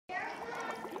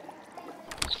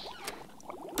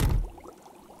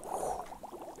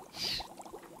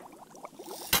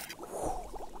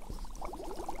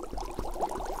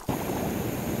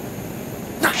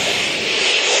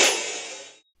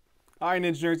Alright,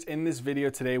 Ninja Nerds, in this video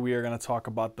today we are going to talk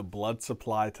about the blood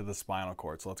supply to the spinal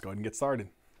cord. So let's go ahead and get started.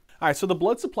 Alright, so the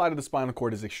blood supply to the spinal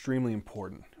cord is extremely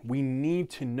important. We need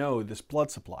to know this blood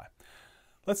supply.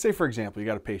 Let's say, for example, you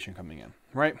got a patient coming in,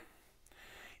 right?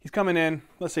 He's coming in,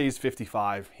 let's say he's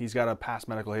 55. He's got a past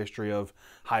medical history of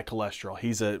high cholesterol.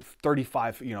 He's a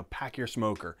 35, pack-year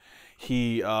smoker.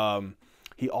 He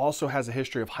also has a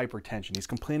history of hypertension. He's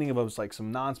complaining of like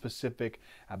some non-specific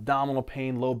abdominal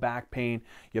pain, low back pain.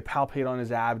 You palpate on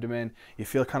his abdomen. You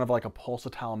feel kind of like a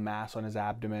pulsatile mass on his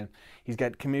abdomen. He's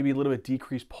got maybe a little bit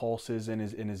decreased pulses in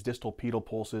his distal pedal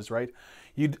pulses, right?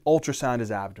 You ultrasound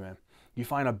his abdomen. You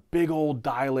find a big old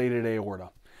dilated aorta.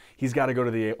 He's got to go to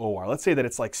the OR. Let's say that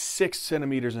it's like 6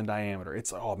 centimeters in diameter.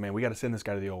 It's, oh man, we got to send this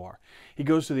guy to the OR. He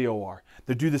goes to the OR.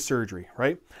 They do the surgery,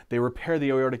 right? They repair the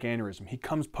aortic aneurysm. He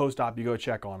comes post-op, you go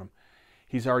check on him.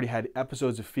 He's already had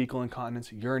episodes of fecal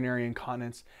incontinence, urinary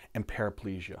incontinence, and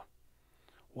paraplegia.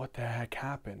 What the heck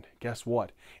happened? Guess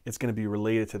what? It's going to be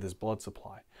related to this blood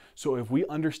supply. So if we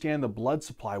understand the blood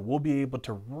supply, we'll be able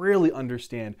to really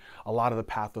understand a lot of the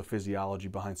pathophysiology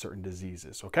behind certain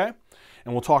diseases, okay?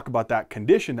 And we'll talk about that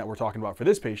condition that we're talking about for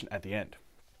this patient at the end.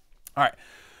 All right,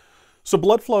 so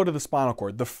blood flow to the spinal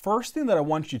cord. The first thing that I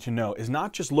want you to know is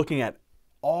not just looking at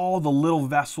all the little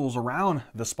vessels around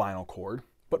the spinal cord,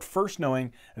 but first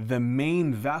knowing the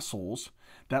main vessels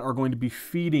that are going to be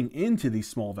feeding into these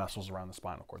small vessels around the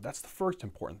spinal cord. That's the first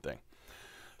important thing.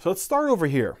 So let's start over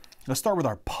here. Let's start with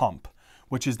our pump,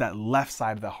 which is that left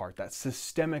side of the heart, that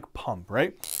systemic pump,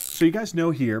 right? So you guys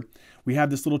know here, we have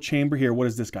this little chamber here. What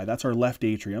is this guy? That's our left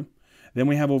atrium. Then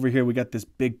we have over here, we got this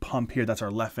big pump here. That's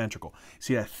our left ventricle.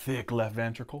 See that thick left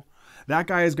ventricle? That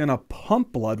guy is gonna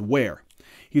pump blood where?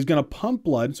 He's gonna pump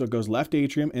blood, so it goes left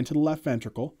atrium into the left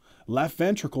ventricle. Left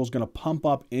ventricle is gonna pump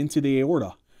up into the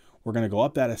aorta. We're going to go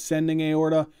up that ascending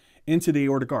aorta into the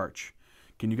aortic arch.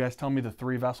 Can you guys tell me the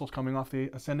 3 vessels coming off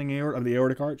the ascending aorta of the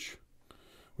aortic arch?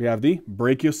 We have the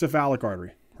brachiocephalic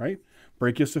artery, right?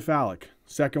 Brachiocephalic.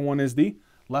 Second one is the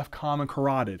left common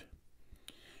carotid.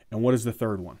 And what is the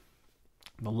third one?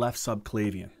 The left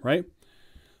subclavian, right?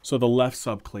 So the left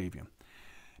subclavian.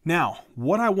 Now,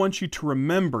 what I want you to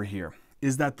remember here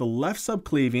is that the left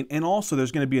subclavian, and also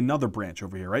there's going to be another branch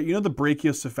over here, right? You know the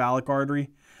brachiocephalic artery?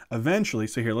 Eventually,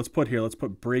 so let's put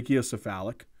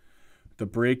brachiocephalic, the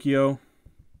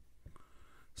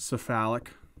brachiocephalic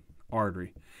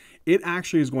artery. It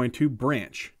actually is going to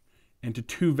branch into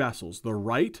 2 vessels, the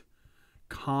right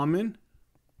common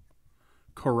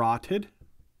carotid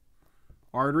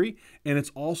artery, and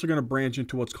it's also going to branch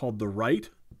into what's called the right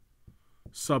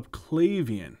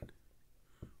subclavian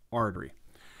artery.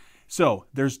 So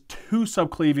there's 2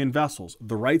 subclavian vessels,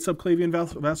 the right subclavian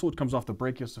vessel, which comes off the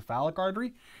brachiocephalic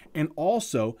artery, and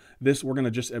also this, we're going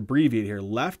to just abbreviate here,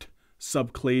 left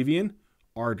subclavian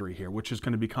artery here, which is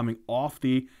going to be coming off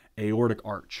the aortic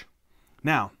arch.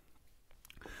 Now,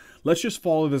 let's just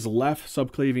follow this left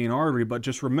subclavian artery, but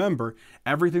just remember,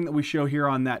 everything that we show here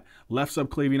on that left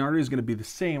subclavian artery is going to be the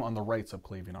same on the right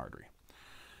subclavian artery.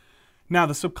 Now,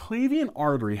 the subclavian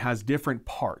artery has different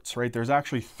parts, right? There's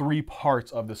actually 3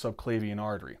 parts of the subclavian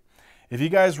artery. If you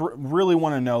guys really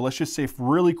want to know, let's just say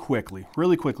really quickly,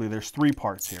 there's 3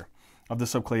 parts here of the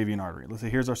subclavian artery. Let's say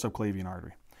here's our subclavian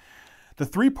artery. The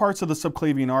 3 parts of the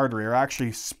subclavian artery are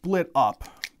actually split up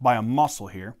by a muscle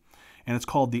here, and it's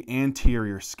called the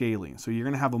anterior scalene. So you're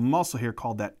going to have a muscle here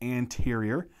called that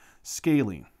anterior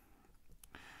scalene.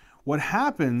 What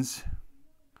happens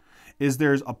is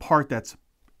there's a part that's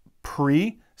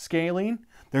pre-scalene.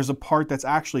 There's a part that's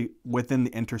actually within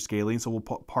the interscalene, so we'll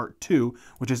put part 2,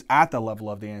 which is at the level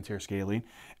of the anterior scalene,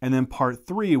 and then part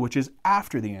 3, which is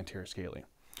after the anterior scalene.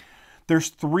 There's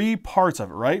 3 parts of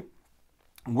it, right?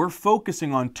 We're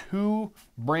focusing on 2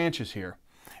 branches here,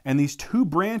 and these 2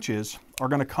 branches are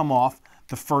going to come off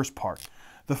the first part.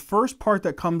 The first part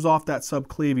that comes off that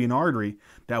subclavian artery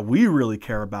that we really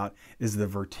care about is the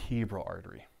vertebral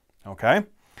artery, okay?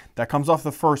 That comes off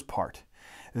the first part.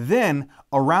 Then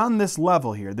around this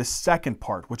level here, this second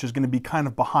part, which is going to be kind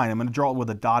of behind, I'm going to draw it with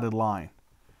a dotted line.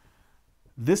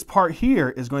 This part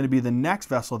here is going to be the next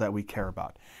vessel that we care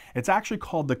about. It's actually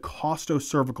called the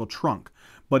costocervical trunk,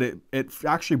 but it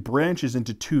actually branches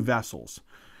into 2 vessels.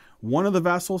 One of the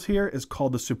vessels here is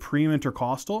called the supreme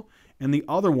intercostal, and the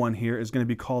other one here is going to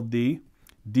be called the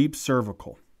deep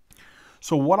cervical.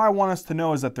 So what I want us to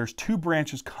know is that there's 2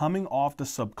 branches coming off the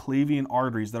subclavian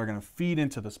arteries that are going to feed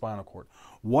into the spinal cord.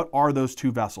 What are those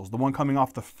 2 vessels? The one coming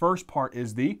off the first part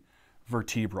is the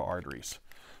vertebral arteries.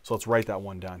 So let's write that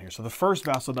one down here. So the first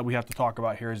vessel that we have to talk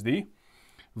about here is the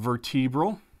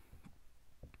vertebral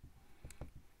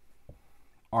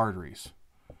arteries,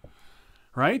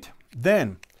 right?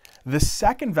 Then The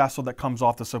second vessel that comes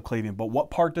off the subclavian, but what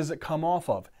part does it come off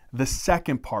of? The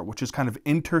second part, which is kind of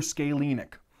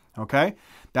interscalenic, okay?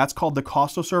 That's called the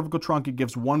costocervical trunk. It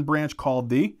gives one branch called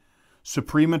the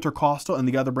supreme intercostal and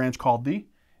the other branch called the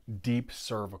deep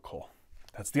cervical.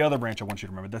 That's the other branch I want you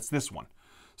to remember. That's this one.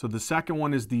 So the second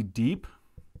one is the deep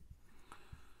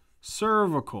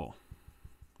cervical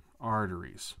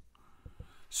arteries.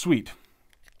 Sweet.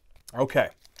 Okay.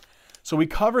 So we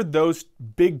covered those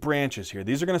big branches here.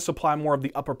 These are going to supply more of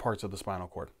the upper parts of the spinal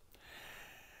cord.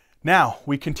 Now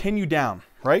we continue down,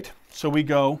 right? So we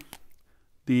go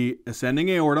the ascending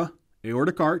aorta,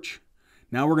 aortic arch.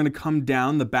 Now we're going to come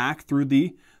down the back through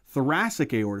the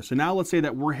thoracic aorta. So now let's say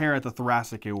that we're here at the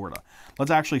thoracic aorta.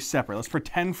 Let's actually separate. Let's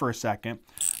pretend for a second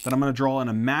that I'm going to draw an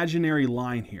imaginary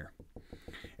line here.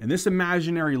 And this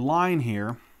imaginary line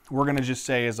here, we're going to just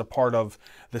say is a part of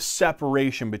the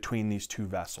separation between these two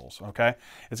vessels, okay?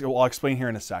 I'll explain here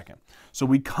in a second. So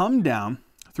we come down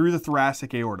through the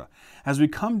thoracic aorta. As we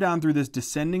come down through this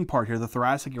descending part here, the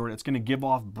thoracic aorta, it's going to give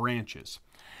off branches.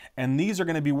 And these are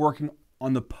going to be working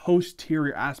on the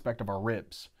posterior aspect of our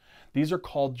ribs. These are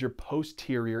called your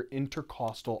posterior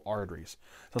intercostal arteries.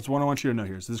 So that's what I want you to know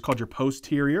here. So this is called your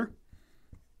posterior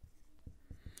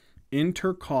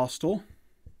intercostal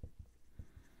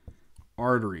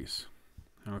arteries.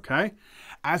 Okay?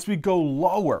 As we go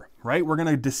lower, right, we're going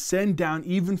to descend down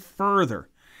even further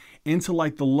into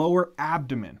like the lower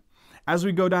abdomen. As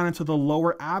we go down into the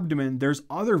lower abdomen, there's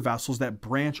other vessels that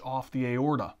branch off the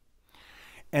aorta.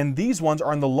 And these ones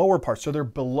are in the lower part, so they're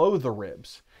below the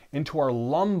ribs, into our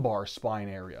lumbar spine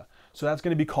area. So that's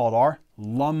going to be called our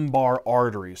lumbar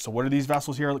arteries. So what are these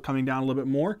vessels here coming down a little bit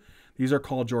more? These are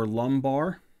called your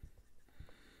lumbar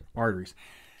arteries.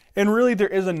 And really there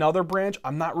is another branch.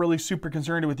 I'm not really super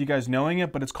concerned with you guys knowing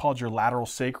it, but it's called your lateral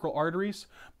sacral arteries.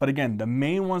 But again, the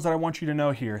main ones that I want you to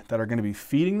know here that are going to be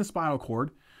feeding the spinal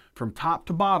cord from top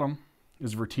to bottom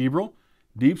is vertebral,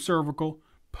 deep cervical,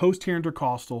 posterior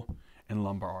intercostal, and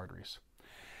lumbar arteries.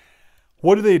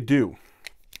 What do they do?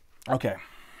 Okay,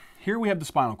 here we have the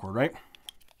spinal cord, right?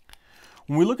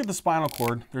 When we look at the spinal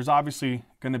cord, there's obviously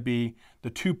going to be the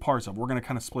two parts of it. We're going to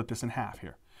kind of split this in half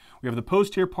here. We have the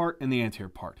posterior part and the anterior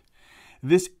part.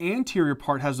 This anterior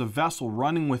part has a vessel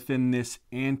running within this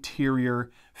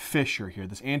anterior fissure here,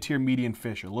 this anterior median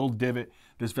fissure, a little divot.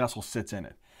 This vessel sits in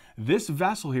it. This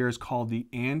vessel here is called the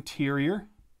anterior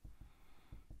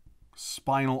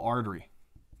spinal artery.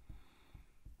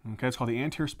 Okay, it's called the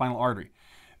anterior spinal artery.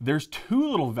 There's two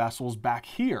little vessels back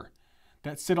here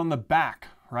that sit on the back,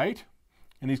 right?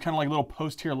 And these kind of like little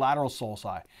posterior lateral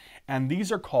sulci. And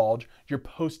these are called your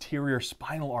posterior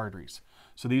spinal arteries.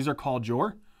 So these are called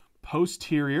your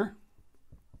posterior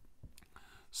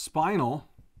spinal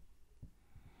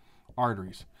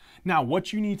arteries. Now,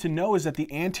 what you need to know is that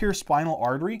the anterior spinal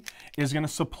artery is going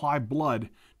to supply blood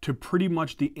to pretty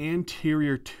much the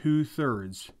anterior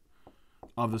 2/3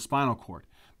 of the spinal cord.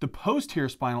 The posterior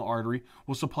spinal artery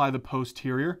will supply the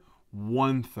posterior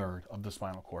 1/3 of the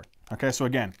spinal cord. Okay, so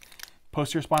again,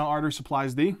 posterior spinal artery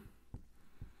supplies the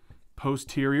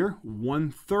posterior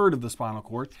 1/3 of the spinal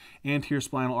cord. Anterior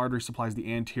spinal artery supplies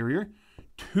the anterior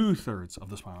 2/3 of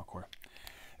the spinal cord.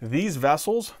 These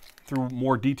vessels, through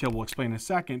more detail we'll explain in a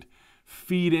second,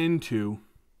 feed into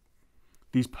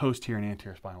these posterior and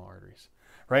anterior spinal arteries,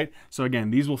 right? So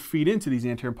again, these will feed into these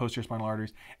anterior and posterior spinal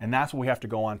arteries, and that's what we have to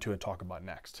go on to and talk about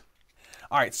next.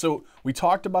 All right, so we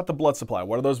talked about the blood supply.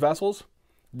 What are those vessels?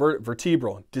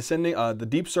 Vertebral, descending, the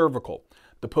deep cervical,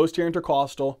 the posterior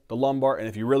intercostal, the lumbar, and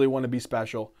if you really want to be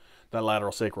special, that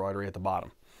lateral sacral artery at the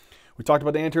bottom. We talked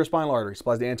about the anterior spinal artery,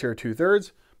 supplies the anterior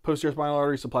 2/3, posterior spinal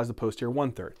artery supplies the posterior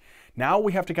 1/3. Now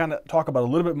we have to kind of talk about a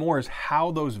little bit more is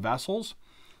how those vessels,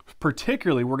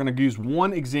 particularly we're going to use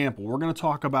one example. We're going to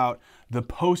talk about the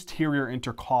posterior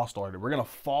intercostal artery. We're going to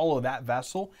follow that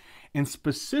vessel and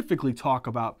specifically talk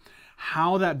about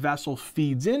how that vessel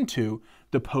feeds into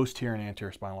the posterior and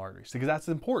anterior spinal arteries, because that's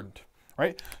important,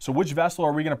 right? So which vessel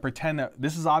are we going to pretend that,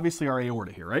 this is obviously our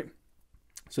aorta here, right?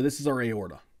 So this is our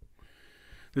aorta.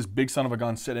 This big son of a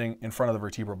gun sitting in front of the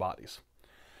vertebral bodies.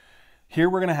 Here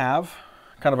we're going to have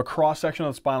kind of a cross section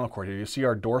of the spinal cord here. You see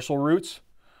our dorsal roots,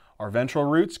 our ventral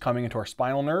roots coming into our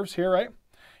spinal nerves here, right?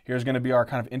 Here's going to be our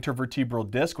kind of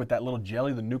intervertebral disc with that little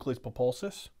jelly, the nucleus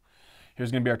pulposus. Here's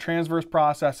going to be our transverse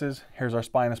processes. Here's our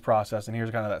spinous process, and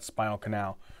here's kind of that spinal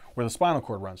canal where the spinal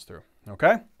cord runs through,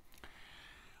 okay?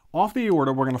 Off the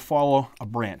aorta, we're going to follow a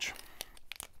branch,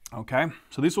 okay?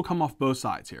 So these will come off both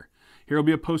sides here. Here will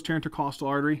be a posterior intercostal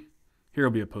artery. Here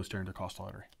will be a posterior intercostal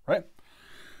artery, right?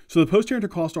 So the posterior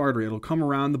intercostal artery, it'll come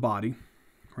around the body,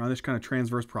 around this kind of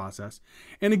transverse process,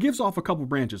 and it gives off a couple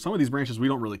branches. Some of these branches we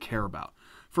don't really care about.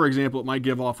 For example, it might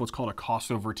give off what's called a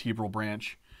costovertebral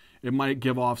branch. It might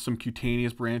give off some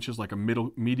cutaneous branches like a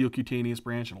medial cutaneous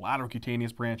branch and a lateral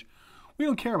cutaneous branch. We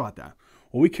don't care about that.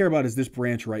 What we care about is this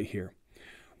branch right here.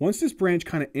 Once this branch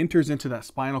kind of enters into that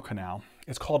spinal canal,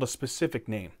 it's called a specific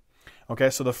name. Okay,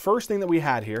 so the first thing that we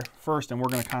had here, and we're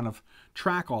going to kind of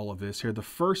track all of this here, the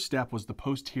first step was the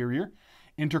posterior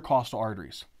intercostal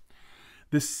arteries.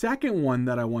 The second one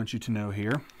that I want you to know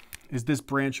here is this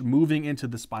branch moving into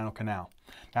the spinal canal.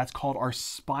 That's called our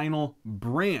spinal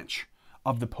branch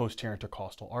of the posterior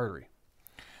intercostal artery.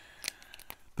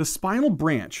 The spinal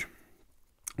branch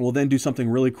will then do something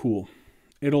really cool.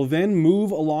 It'll then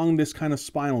move along this kind of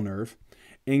spinal nerve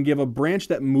and give a branch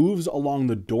that moves along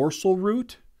the dorsal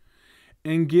root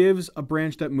and gives a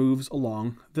branch that moves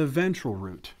along the ventral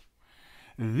root.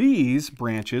 These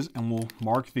branches, and we'll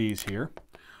mark these here,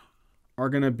 are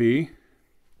going to be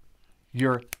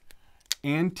your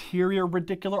anterior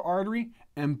radicular artery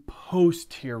and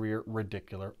posterior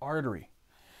radicular artery.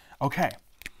 Okay,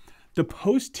 the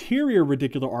posterior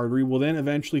radicular artery will then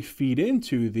eventually feed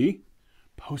into the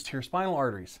posterior spinal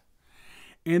arteries.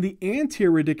 And the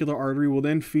anterior radicular artery will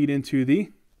then feed into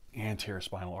the anterior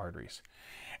spinal arteries.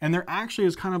 And there actually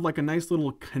is kind of like a nice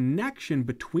little connection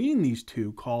between these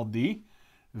two called the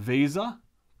vasa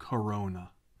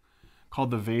corona.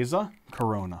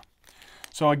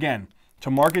 So again,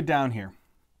 to mark it down here,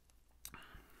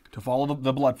 to follow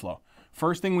the blood flow,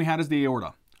 first thing we had is the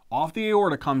aorta. Off the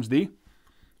aorta comes the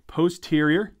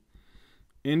posterior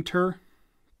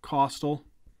intercostal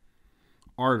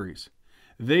arteries.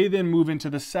 They then move into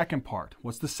the second part.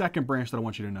 What's the second branch that I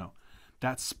want you to know?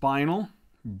 That spinal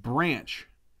branch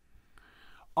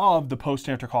of the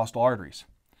posterior intercostal arteries.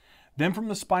 Then from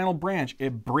the spinal branch,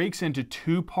 it breaks into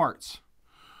two parts.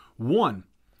 One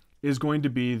is going to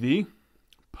be the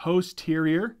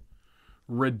posterior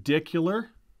radicular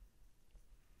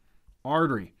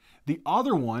artery. The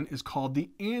other one is called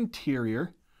the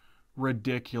anterior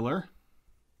radicular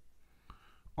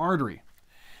artery.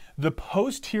 The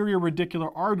posterior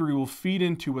radicular artery will feed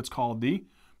into what's called the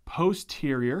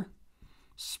posterior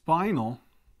spinal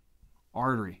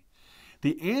artery.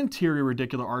 The anterior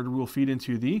radicular artery will feed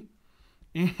into the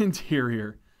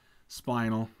anterior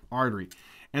spinal artery.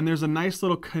 And there's a nice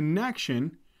little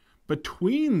connection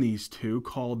between these two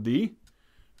called the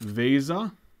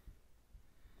vasa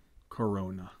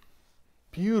corona.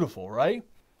 Beautiful, right?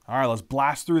 All right, let's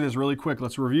blast through this really quick.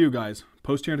 Let's review, guys.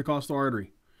 Posterior intercostal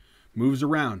artery moves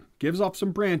around, gives off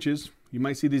some branches. You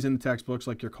might see these in the textbooks,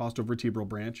 like your costovertebral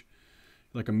branch,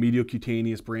 like a medial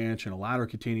cutaneous branch and a lateral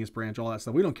cutaneous branch, all that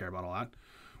stuff. We don't care about all that.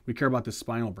 We care about the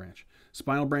spinal branch.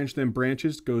 Spinal branch then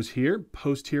branches, goes here,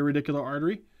 posterior radicular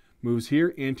artery, moves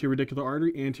here, anterior radicular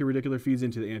artery, anterior radicular feeds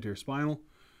into the anterior spinal,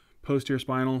 posterior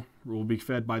spinal will be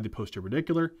fed by the posterior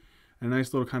radicular, and a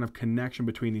nice little kind of connection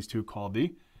between these two called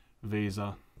the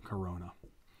vasa corona.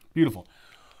 Beautiful.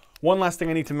 One last thing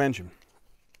I need to mention.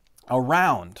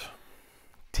 Around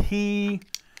T10,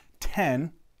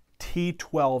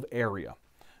 T12 area,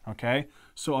 okay?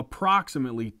 So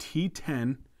approximately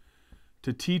T10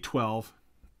 to T12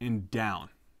 and down,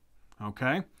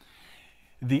 okay?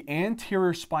 The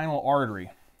anterior spinal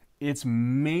artery, its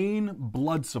main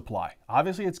blood supply,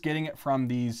 obviously it's getting it from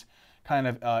these kind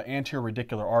of anterior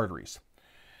radicular arteries.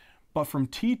 But from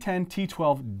T10,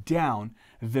 T12 down,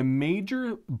 the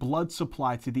major blood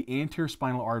supply to the anterior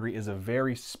spinal artery is a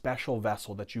very special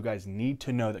vessel that you guys need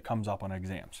to know that comes up on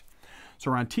exams.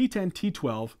 So around T10,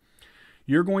 T12,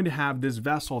 you're going to have this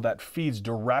vessel that feeds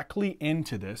directly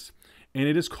into this, and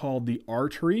it is called the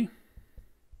artery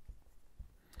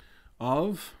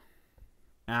of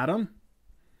Adamkiewicz.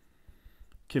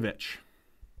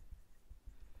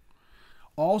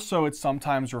 Also, it's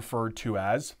sometimes referred to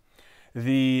as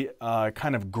the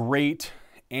kind of great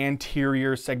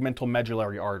anterior segmental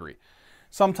medullary artery.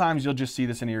 Sometimes you'll just see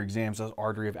this in your exams as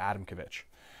artery of Adamkiewicz.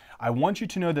 I want you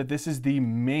to know that this is the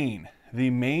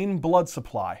main blood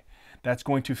supply that's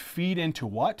going to feed into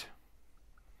what?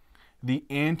 The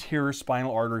anterior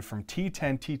spinal artery from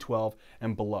T10, T12,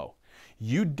 and below.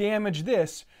 You damage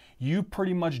this, you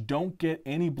pretty much don't get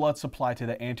any blood supply to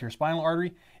the anterior spinal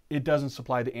artery. It doesn't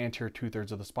supply the anterior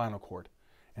 2/3 of the spinal cord.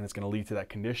 And it's going to lead to that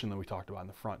condition that we talked about in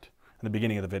the front, in the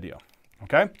beginning of the video.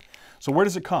 Okay? So where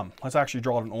does it come? Let's actually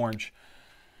draw it in orange.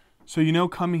 So you know,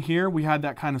 coming here, we had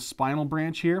that kind of spinal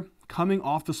branch here. Coming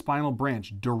off the spinal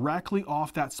branch, directly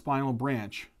off that spinal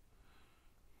branch,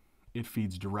 it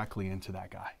feeds directly into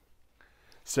that guy.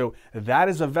 So that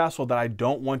is a vessel that I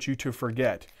don't want you to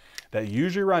forget. That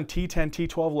usually around T10,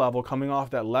 T12 level, coming off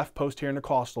that left posterior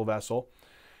intercostal vessel,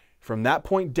 From that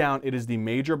point down, it is the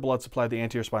major blood supply of the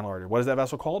anterior spinal artery. What is that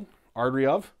vessel called? Artery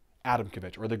of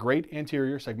Adamkiewicz, or the great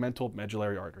anterior segmental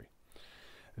medullary artery.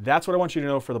 That's what I want you to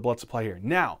know for the blood supply here.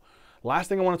 Now, last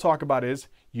thing I want to talk about is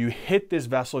you hit this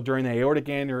vessel during the aortic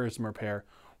aneurysm repair.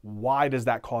 Why does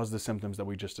that cause the symptoms that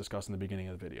we just discussed in the beginning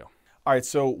of the video? All right,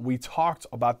 so we talked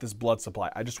about this blood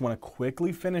supply. I just want to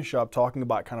quickly finish up talking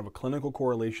about kind of a clinical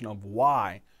correlation of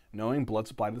why knowing blood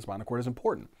supply to the spinal cord is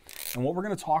important. And what we're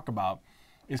going to talk about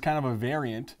is kind of a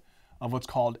variant of what's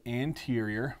called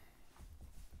anterior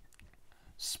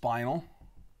spinal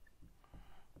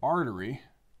artery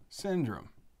syndrome.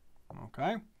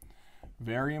 Okay?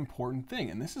 Very important thing.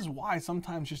 And this is why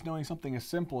sometimes just knowing something as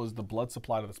simple as the blood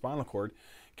supply to the spinal cord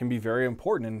can be very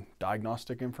important in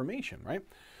diagnostic information, right?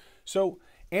 So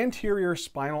anterior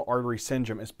spinal artery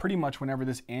syndrome is pretty much whenever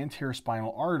this anterior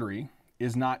spinal artery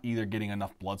is not either getting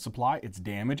enough blood supply, it's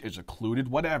damaged, it's occluded,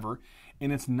 whatever,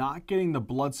 and it's not getting the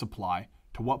blood supply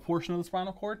to what portion of the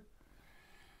spinal cord?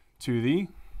 To the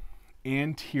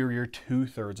anterior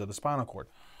 2/3 of the spinal cord.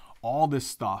 All this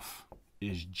stuff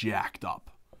is jacked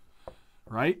up,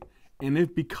 right?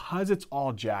 And because it's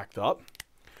all jacked up,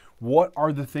 what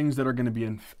are the things that are going to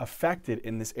be affected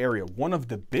in this area? One of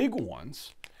the big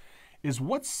ones is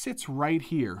what sits right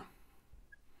here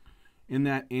in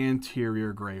that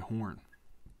anterior gray horn.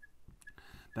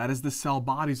 That is the cell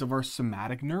bodies of our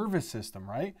somatic nervous system,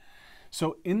 right?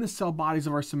 So in the cell bodies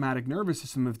of our somatic nervous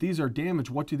system, if these are damaged,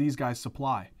 what do these guys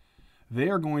supply? They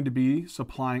are going to be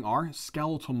supplying our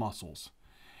skeletal muscles.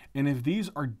 And if these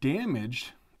are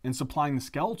damaged in supplying the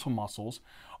skeletal muscles,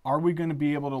 are we going to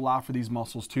be able to allow for these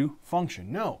muscles to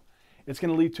function? No. It's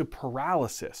going to lead to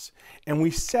paralysis. And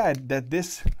we said that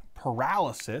this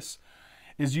paralysis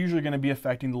is usually going to be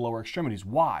affecting the lower extremities.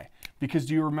 Why? Because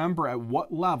do you remember at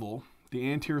what level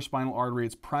the anterior spinal artery,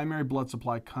 its primary blood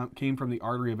supply came from the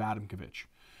artery of Adamkiewicz?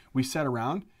 We said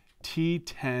around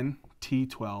T10,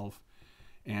 T12,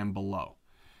 and below.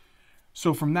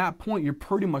 So from that point, you're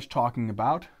pretty much talking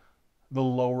about the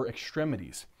lower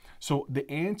extremities. So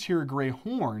the anterior gray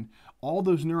horn, all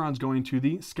those neurons going to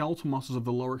the skeletal muscles of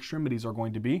the lower extremities are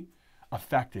going to be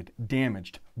affected,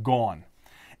 damaged, gone.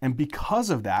 And because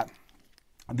of that,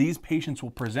 these patients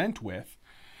will present with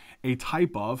a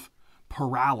type of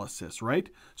paralysis,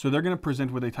 right? So they're going to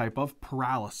present with a type of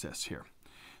paralysis here.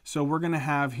 So we're going to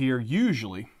have here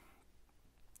usually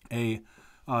a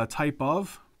type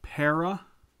of paraplegia,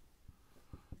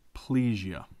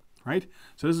 right?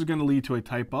 So this is going to lead to a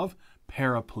type of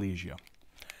paraplegia.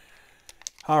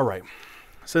 All right.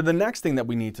 So the next thing that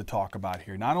we need to talk about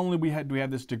here, not only do we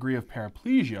have this degree of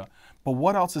paraplegia, but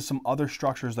what else is some other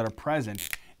structures that are present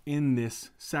in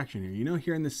this section here? You know,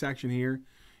 here in this section here,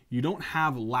 you don't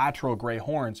have lateral gray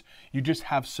horns. You just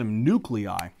have some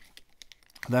nuclei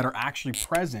that are actually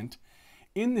present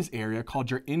in this area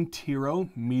called your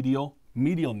anteromedial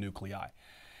nuclei.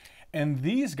 And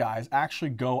these guys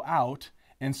actually go out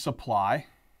and supply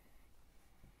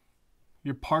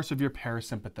your parts of your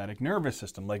parasympathetic nervous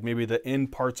system, like maybe the in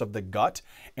parts of the gut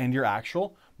and your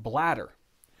actual bladder.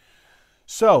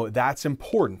 So that's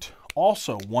important.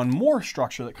 Also, one more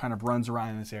structure that kind of runs around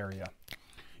in this area.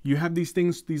 You have these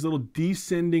things, these little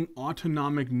descending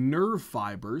autonomic nerve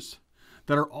fibers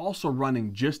that are also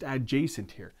running just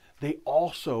adjacent here. They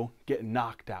also get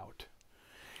knocked out.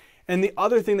 And the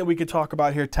other thing that we could talk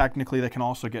about here technically that can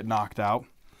also get knocked out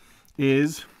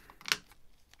is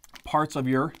parts of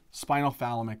your spinal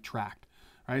thalamic tract,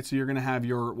 right? So you're going to have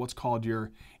your what's called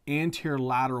your anterior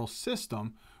lateral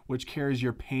system, which carries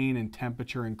your pain and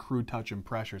temperature and crude touch and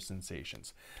pressure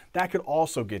sensations. That could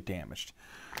also get damaged.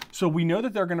 So we know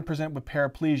that they're going to present with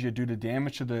paraplegia due to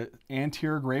damage to the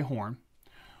anterior gray horn.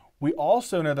 We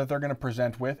also know that they're going to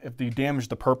present with, if you damage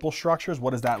the purple structures,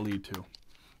 what does that lead to?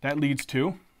 That leads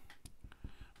to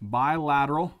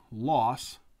bilateral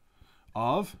loss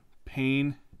of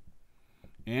pain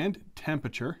and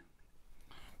temperature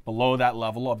below that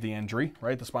level of the injury,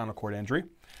 right? The spinal cord injury.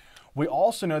 We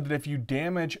also know that if you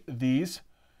damage these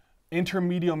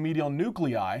intermedial medial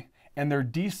nuclei and their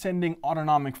descending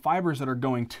autonomic fibers that are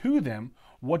going to them,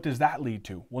 what does that lead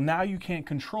to? Well, now you can't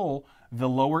control the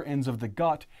lower ends of the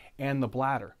gut and the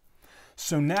bladder.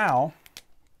 So now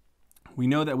we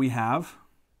know that we have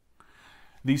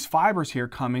these fibers here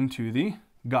coming to the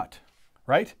gut,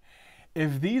 right?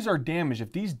 If these are damaged,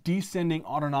 if these descending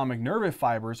autonomic nerve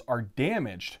fibers are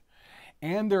damaged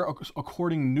and they're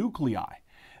according nuclei,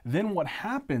 then what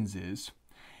happens is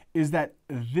that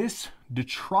this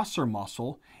detrusor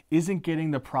muscle isn't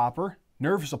getting the proper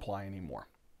nerve supply anymore.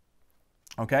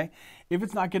 Okay? If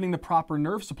it's not getting the proper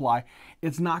nerve supply,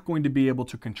 it's not going to be able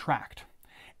to contract.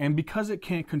 And because it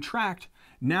can't contract,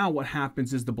 Now what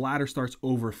happens is the bladder starts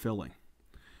overfilling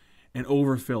and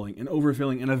overfilling and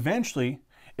overfilling, and eventually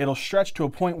it'll stretch to a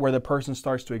point where the person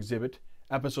starts to exhibit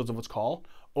episodes of what's called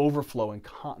overflow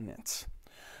incontinence.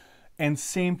 And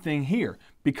same thing here,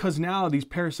 because now these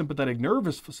parasympathetic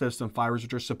nervous system fibers,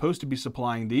 which are supposed to be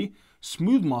supplying the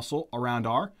smooth muscle around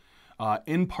our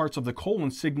in parts of the colon,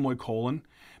 sigmoid colon,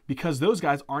 because those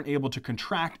guys aren't able to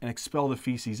contract and expel the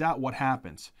feces out, what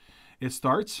happens? It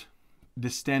starts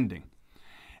distending.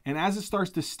 And as it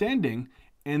starts distending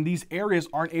and these areas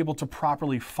aren't able to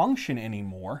properly function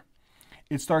anymore,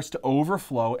 it starts to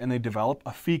overflow and they develop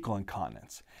a fecal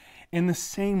incontinence. In the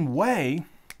same way,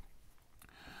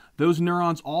 those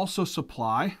neurons also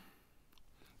supply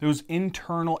those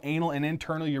internal anal and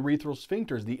internal urethral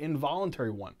sphincters, the involuntary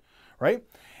one, right?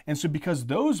 And so because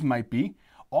those might be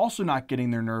also not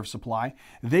getting their nerve supply,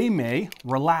 they may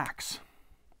relax.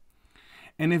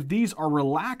 And if these are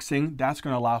relaxing, that's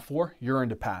going to allow for urine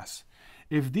to pass.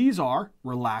 If these are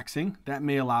relaxing, that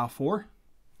may allow for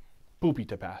poopy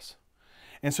to pass.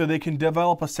 And so they can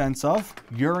develop a sense of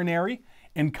urinary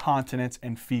incontinence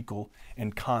and fecal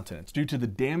incontinence due to the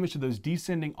damage to those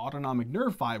descending autonomic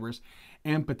nerve fibers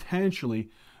and potentially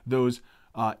those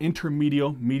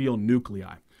intermedial medial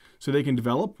nuclei. So they can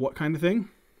develop what kind of thing?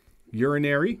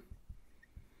 Urinary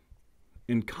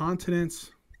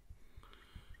incontinence,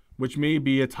 which may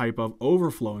be a type of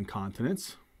overflow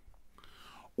incontinence,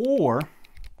 or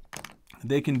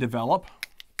they can develop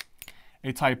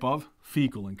a type of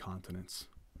fecal incontinence.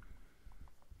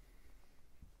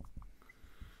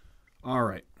 All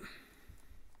right,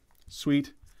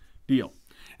 sweet deal.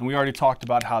 And we already talked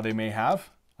about how they may have,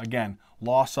 again,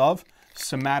 loss of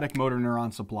somatic motor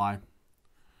neuron supply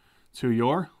to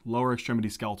your lower extremity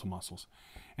skeletal muscles.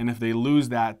 And if they lose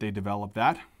that, they develop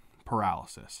that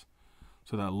paralysis.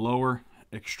 So that lower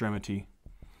extremity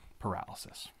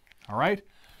paralysis. All right?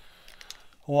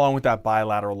 Along with that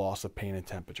bilateral loss of pain and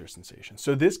temperature sensation.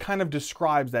 So this kind of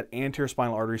describes that anterior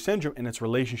spinal artery syndrome and its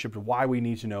relationship to why we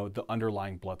need to know the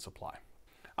underlying blood supply.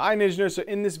 Hi, Ninja Nerds. So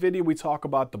in this video, we talk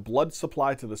about the blood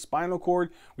supply to the spinal cord.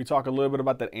 We talk a little bit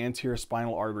about that anterior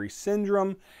spinal artery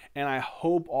syndrome. And I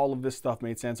hope all of this stuff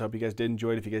made sense. I hope you guys did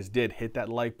enjoy it. If you guys did, hit that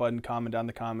like button, comment down in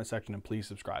the comment section, and please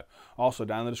subscribe. Also,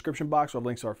 down in the description box, we have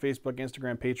links to our Facebook,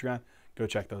 Instagram, Patreon. Go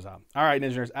check those out. All right,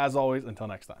 Ninja Nerds, as always, until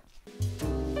next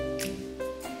time.